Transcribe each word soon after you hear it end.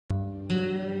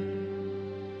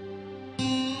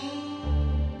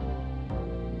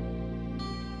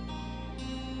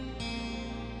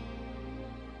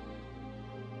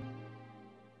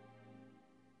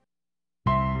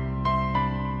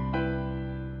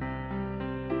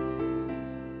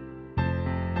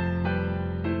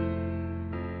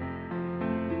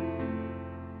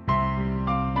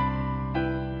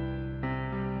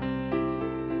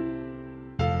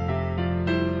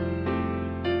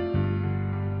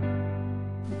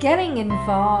Getting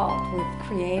involved with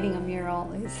creating a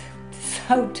mural is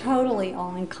so totally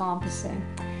all-encompassing.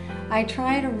 I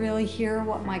try to really hear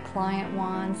what my client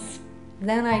wants,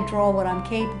 then I draw what I'm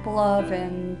capable of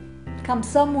and come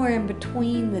somewhere in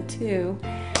between the two.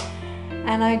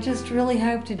 And I just really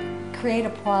hope to create a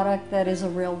product that is a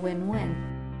real win-win.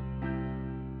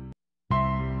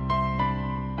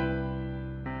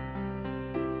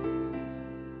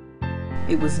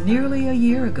 It was nearly a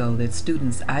year ago that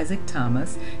students Isaac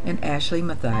Thomas and Ashley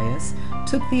Mathias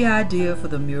took the idea for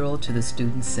the mural to the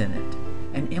Student Senate,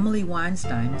 and Emily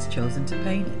Weinstein was chosen to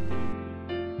paint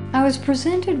it. I was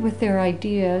presented with their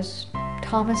ideas,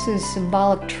 Thomas's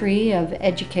symbolic tree of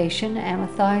education and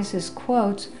Mathias's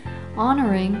quotes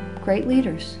honoring great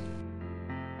leaders.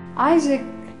 Isaac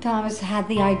Thomas had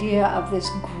the idea of this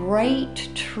great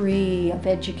tree of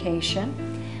education,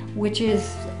 which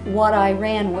is what I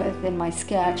ran with in my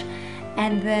sketch.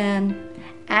 And then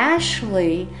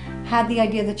Ashley had the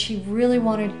idea that she really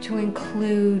wanted to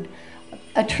include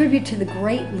a tribute to the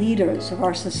great leaders of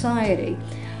our society.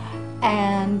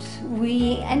 And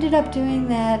we ended up doing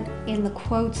that in the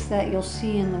quotes that you'll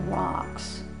see in the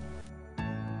rocks.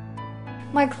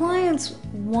 My clients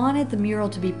wanted the mural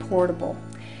to be portable,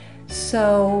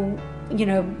 so,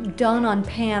 done on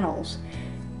panels.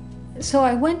 So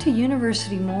I went to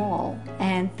University Mall,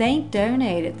 and they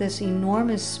donated this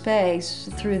enormous space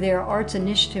through their Arts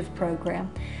Initiative program,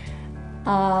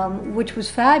 which was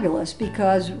fabulous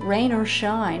because rain or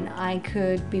shine, I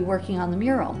could be working on the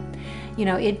mural.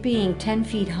 It being 10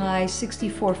 feet high,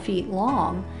 64 feet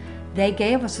long, they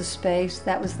gave us a space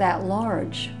that was that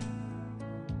large.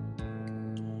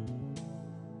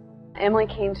 Emily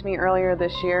came to me earlier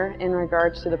this year in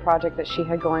regards to the project that she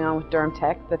had going on with Durham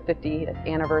Tech, the 50th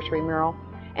anniversary mural.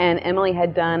 And Emily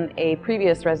had done a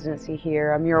previous residency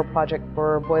here, a mural project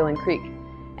for Boiling Creek.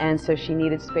 And so she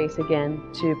needed space again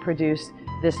to produce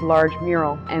this large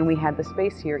mural, and we had the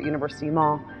space here at University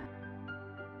Mall.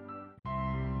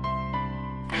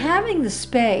 Having the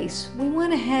space, we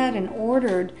went ahead and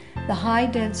ordered the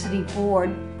high-density board,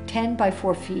 10 by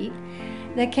 4 feet,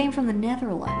 that came from the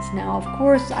Netherlands. Now, of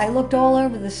course, I looked all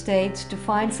over the States to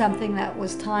find something that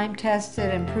was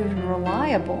time-tested and proven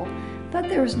reliable, but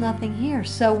there was nothing here.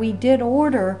 So we did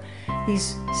order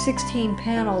these 16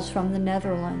 panels from the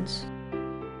Netherlands.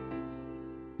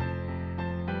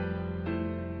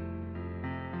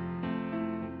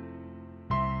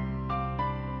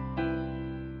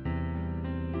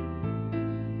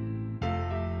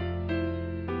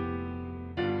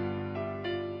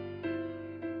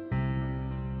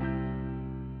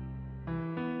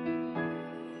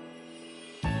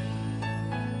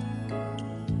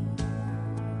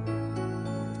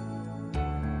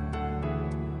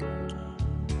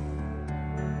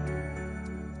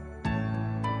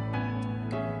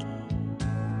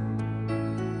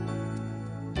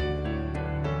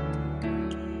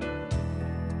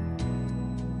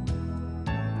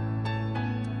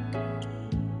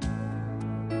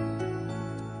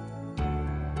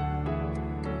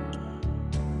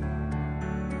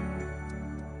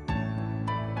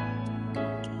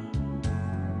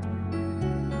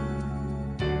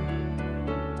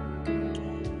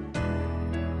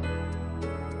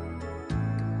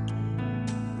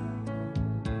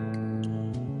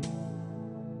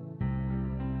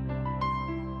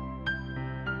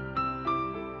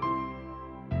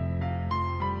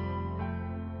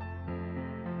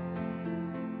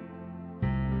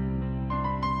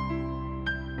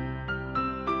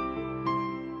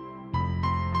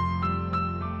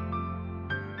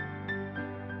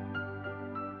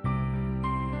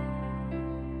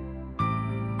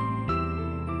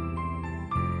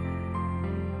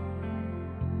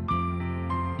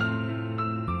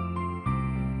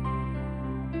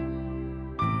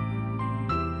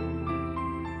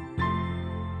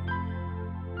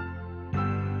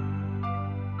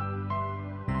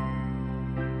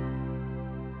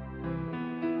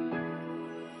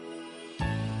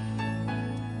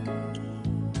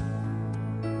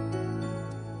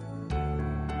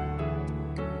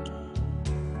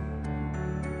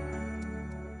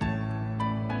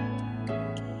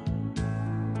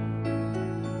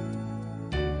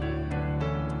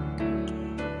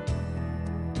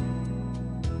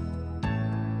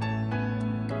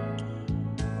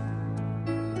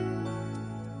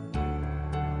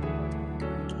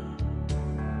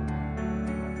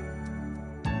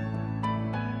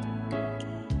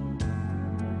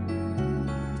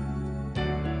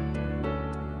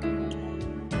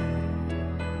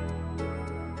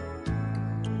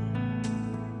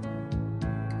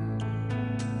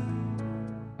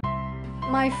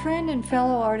 My friend and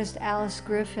fellow artist Alice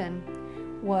Griffin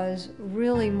was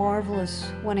really marvelous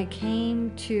when it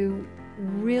came to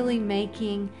really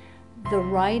making the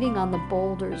writing on the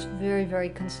boulders very, very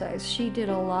concise. She did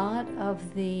a lot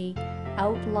of the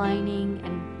outlining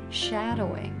and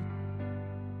shadowing.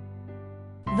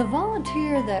 The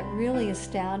volunteer that really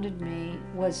astounded me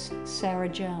was Sarah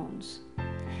Jones.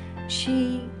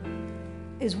 She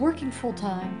is working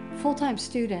full-time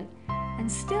student,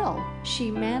 and still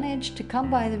she managed to come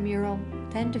by the mural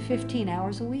 10 to 15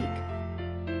 hours a week.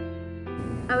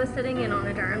 I was sitting in on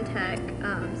a Durham Tech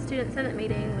student senate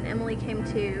meeting when Emily came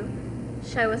to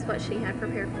show us what she had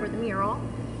prepared for the mural.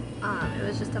 It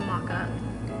was just a mock-up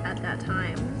at that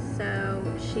time. So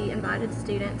she invited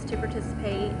students to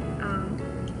participate,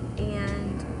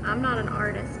 and I'm not an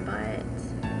artist, but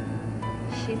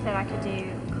she said I could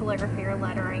do calligraphy or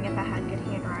lettering if I had good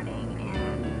handwriting,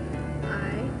 and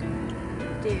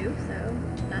I do, so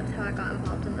that's how I got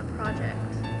involved in the project.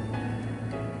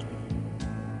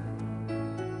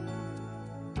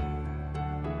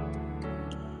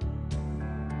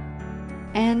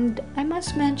 And I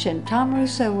must mention, Tom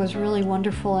Russo was really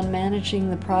wonderful in managing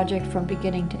the project from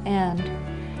beginning to end.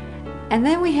 And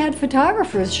then we had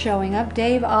photographers showing up,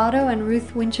 Dave Otto and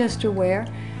Ruth Winchester Ware,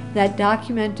 that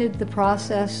documented the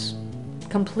process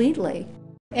completely.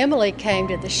 Emily came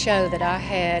to the show that I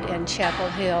had in Chapel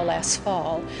Hill last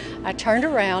fall. I turned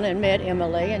around and met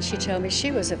Emily, and she told me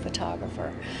she was a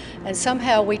photographer. And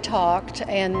somehow we talked,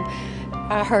 and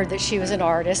I heard that she was an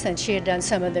artist and she had done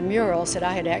some of the murals that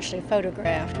I had actually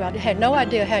photographed. But I had no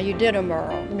idea how you did a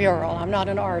mural. I'm not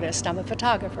an artist, I'm a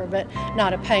photographer, but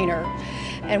not a painter.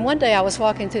 And one day I was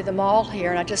walking through the mall here,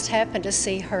 and I just happened to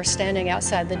see her standing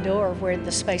outside the door where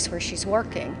the space where she's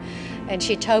working. And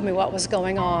she told me what was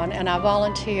going on, and I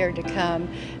volunteered to come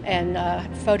and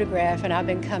photograph, and I've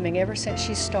been coming ever since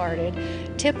she started,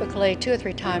 typically 2 or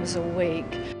 3 times a week.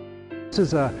 This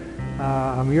is a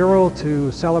mural to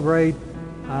celebrate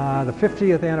the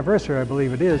 50th anniversary, I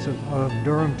believe it is, of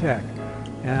Durham Tech.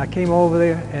 And I came over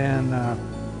there, and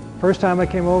first time I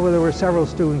came over, there were several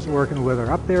students working with her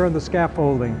up there in the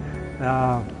scaffolding,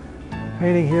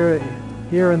 painting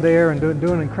here and there, and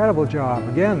doing an incredible job.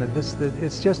 Again,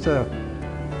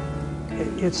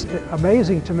 it's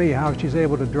amazing to me how she's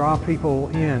able to draw people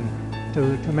in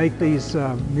to make these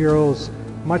murals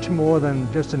much more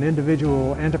than just an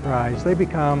individual enterprise. They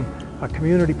become a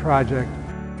community project.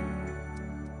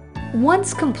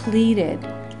 Once completed,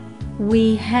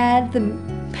 we had the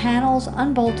panels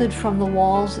unbolted from the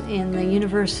walls in the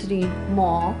University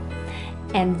Mall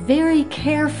and very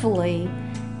carefully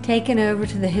taken over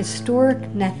to the historic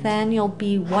Nathaniel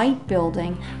B. White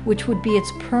building, which would be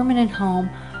its permanent home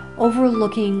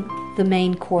overlooking the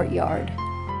main courtyard.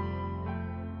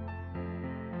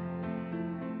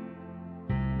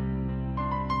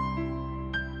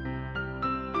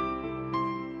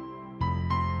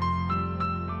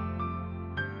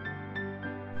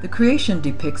 The creation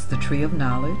depicts the Tree of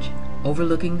Knowledge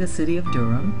overlooking the city of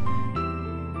Durham.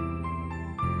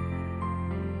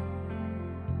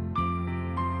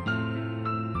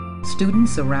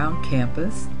 Students around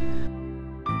campus.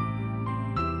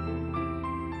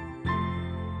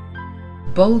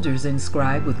 Boulders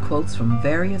inscribed with quotes from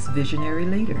various visionary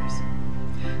leaders.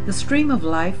 The stream of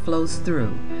life flows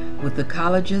through, with the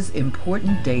college's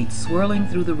important dates swirling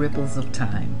through the ripples of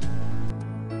time.